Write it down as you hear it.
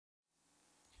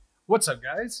What's up,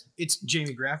 guys? It's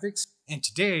JaimeGFX, and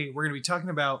today we're going to be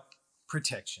talking about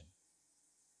protection.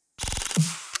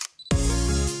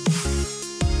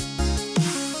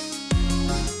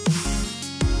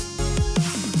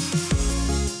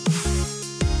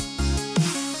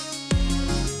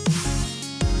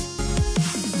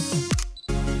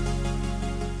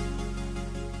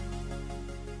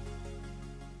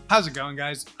 How's it going,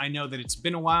 guys? I know that it's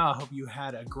been a while. I hope you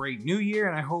had a great new year,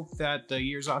 and I hope that the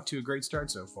year's off to a great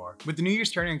start so far. With the new year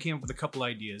starting, I came up with a couple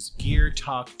ideas. Gear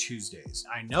Talk Tuesdays.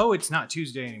 I know it's not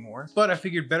Tuesday anymore, but I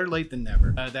figured better late than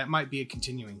never. That might be a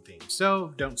continuing theme,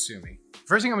 so don't sue me.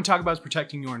 First thing I'm going to talk about is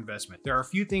protecting your investment. There are a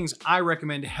few things I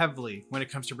recommend heavily when it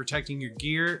comes to protecting your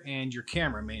gear and your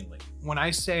camera mainly. When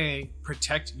I say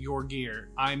protect your gear,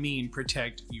 I mean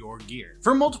protect your gear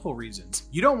for multiple reasons.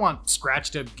 You don't want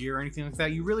scratched up gear or anything like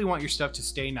that. You really want your stuff to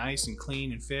stay nice and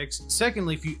clean and fixed.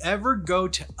 Secondly, if you ever go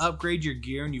to upgrade your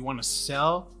gear and you want to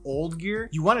sell old gear,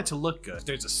 you want it to look good. If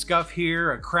there's a scuff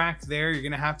here, a crack there, you're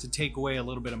going to have to take away a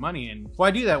little bit of money. And why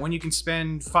do that when you can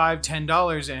spend $5,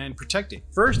 $10 and protect it?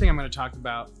 First thing I'm going to talk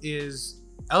about is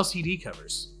LCD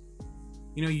covers.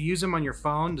 You know, you use them on your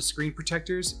phone, the screen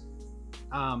protectors.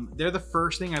 They're the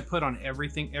first thing I put on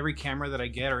every camera that I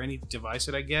get or any device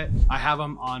that I get. I have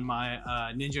them on my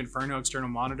Ninja Inferno external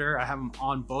monitor. I have them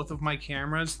on both of my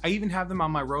cameras. I even have them on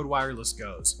my Rode Wireless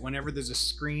Go's. Whenever there's a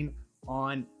screen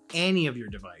on any of your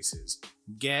devices,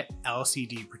 get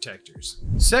LCD protectors.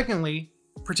 Secondly,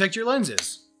 protect your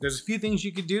lenses. There's a few things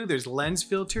you could do. There's lens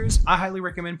filters. I highly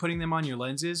recommend putting them on your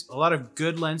lenses. A lot of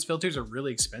good lens filters are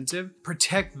really expensive.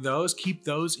 Protect those, keep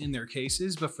those in their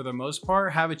cases, but for the most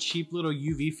part, have a cheap little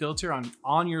UV filter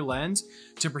on your lens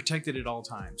to protect it at all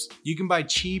times. You can buy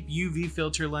cheap UV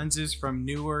filter lenses from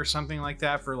Newer or something like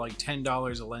that for like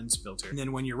 $10 a lens filter. And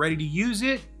then when you're ready to use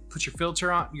it, put your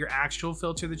filter on, your actual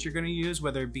filter that you're gonna use,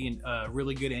 whether it be a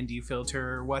really good ND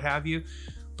filter or what have you,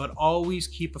 but always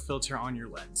keep a filter on your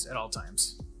lens at all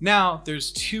times. Now,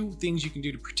 there's two things you can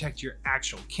do to protect your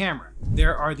actual camera.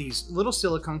 There are these little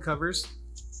silicone covers.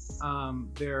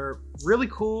 They're really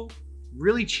cool,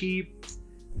 really cheap,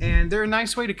 and they're a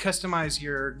nice way to customize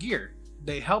your gear.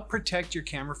 They help protect your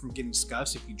camera from getting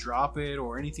scuffs if you drop it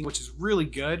or anything, which is really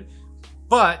good,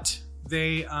 but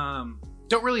they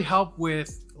don't really help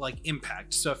with like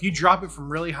impact. So if you drop it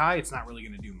from really high, it's not really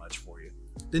gonna do much for you.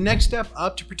 The next step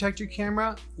up to protect your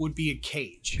camera would be a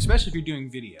cage, especially if you're doing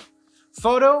video.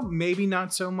 Photo, maybe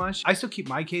not so much. I still keep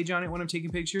my cage on it when I'm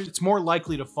taking pictures. It's more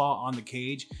likely to fall on the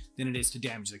cage than it is to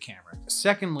damage the camera.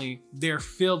 Secondly, they're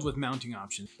filled with mounting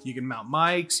options. You can mount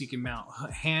mics, you can mount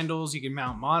handles, you can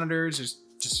mount monitors, there's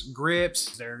just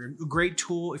grips. They're a great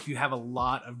tool if you have a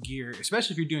lot of gear,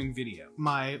 especially if you're doing video.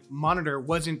 My monitor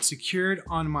wasn't secured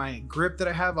on my grip that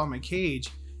I have on my cage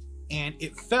and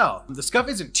it fell. The scuff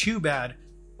isn't too bad.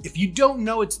 If you don't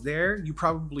know it's there, you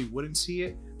probably wouldn't see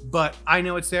it, but I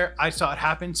know it's there. I saw it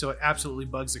happen, so it absolutely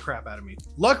bugs the crap out of me.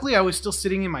 Luckily, I was still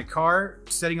sitting in my car,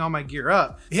 setting all my gear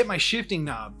up. It hit my shifting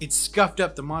knob. It scuffed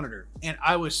up the monitor, and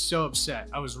I was so upset.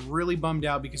 I was really bummed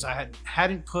out because I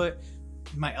hadn't put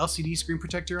my LCD screen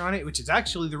protector on it, which is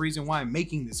actually the reason why I'm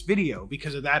making this video,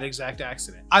 because of that exact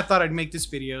accident. I thought I'd make this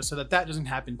video so that doesn't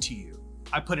happen to you.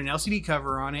 I put an LCD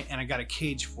cover on it and I got a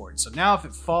cage for it. So now if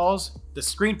it falls, the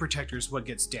screen protector is what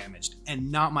gets damaged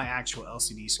and not my actual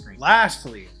LCD screen.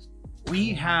 Lastly,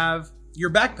 we have your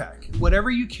backpack.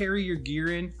 Whatever you carry your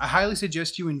gear in, I highly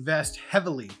suggest you invest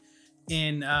heavily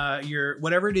in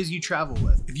whatever it is you travel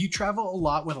with. If you travel a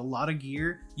lot with a lot of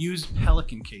gear, use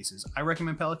Pelican cases. I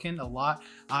recommend Pelican a lot.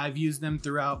 I've used them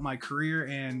throughout my career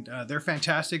and they're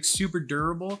fantastic, super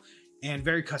durable, and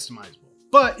very customizable.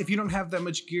 But if you don't have that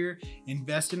much gear,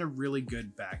 invest in a really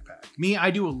good backpack. Me,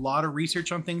 I do a lot of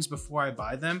research on things before I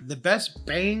buy them. The best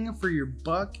bang for your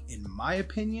buck, in my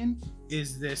opinion,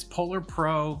 is this Polar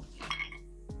Pro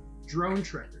drone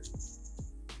trekker.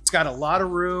 It's got a lot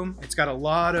of room. It's got a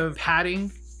lot of padding.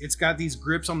 It's got these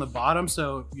grips on the bottom,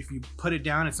 so if you put it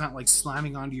down, it's not like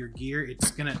slamming onto your gear.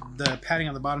 The padding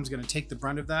on the bottom is gonna take the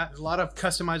brunt of that. There's a lot of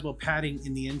customizable padding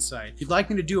in the inside. If you'd like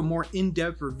me to do a more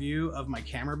in-depth review of my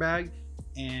camera bag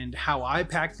and how I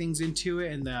pack things into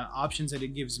it and the options that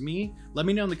it gives me, let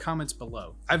me know in the comments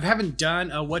below. I haven't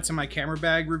done a what's in my camera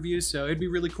bag review, so it'd be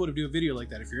really cool to do a video like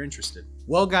that if you're interested.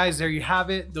 Well, guys, there you have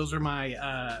it. Those are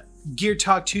my Gear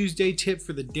Talk Tuesday tip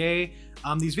for the day.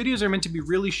 These videos are meant to be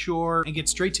really short and get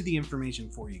straight to the information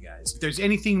for you guys. If there's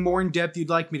anything more in depth you'd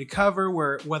like me to cover,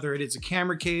 whether it is the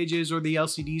camera cages or the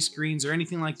LCD screens or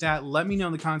anything like that, let me know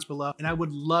in the comments below, and I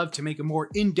would love to make a more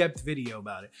in-depth video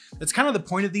about it. That's kind of the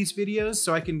point of these videos,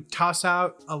 so I can toss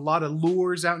out a lot of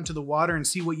lures out into the water and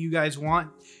see what you guys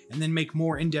want, and then make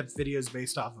more in-depth videos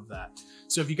based off of that.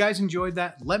 So if you guys enjoyed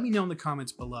that, let me know in the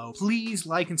comments below. Please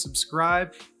like and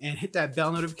subscribe and hit that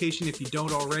bell notification if you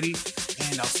don't already,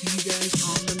 and I'll see you guys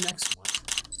on the next one.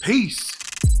 Peace!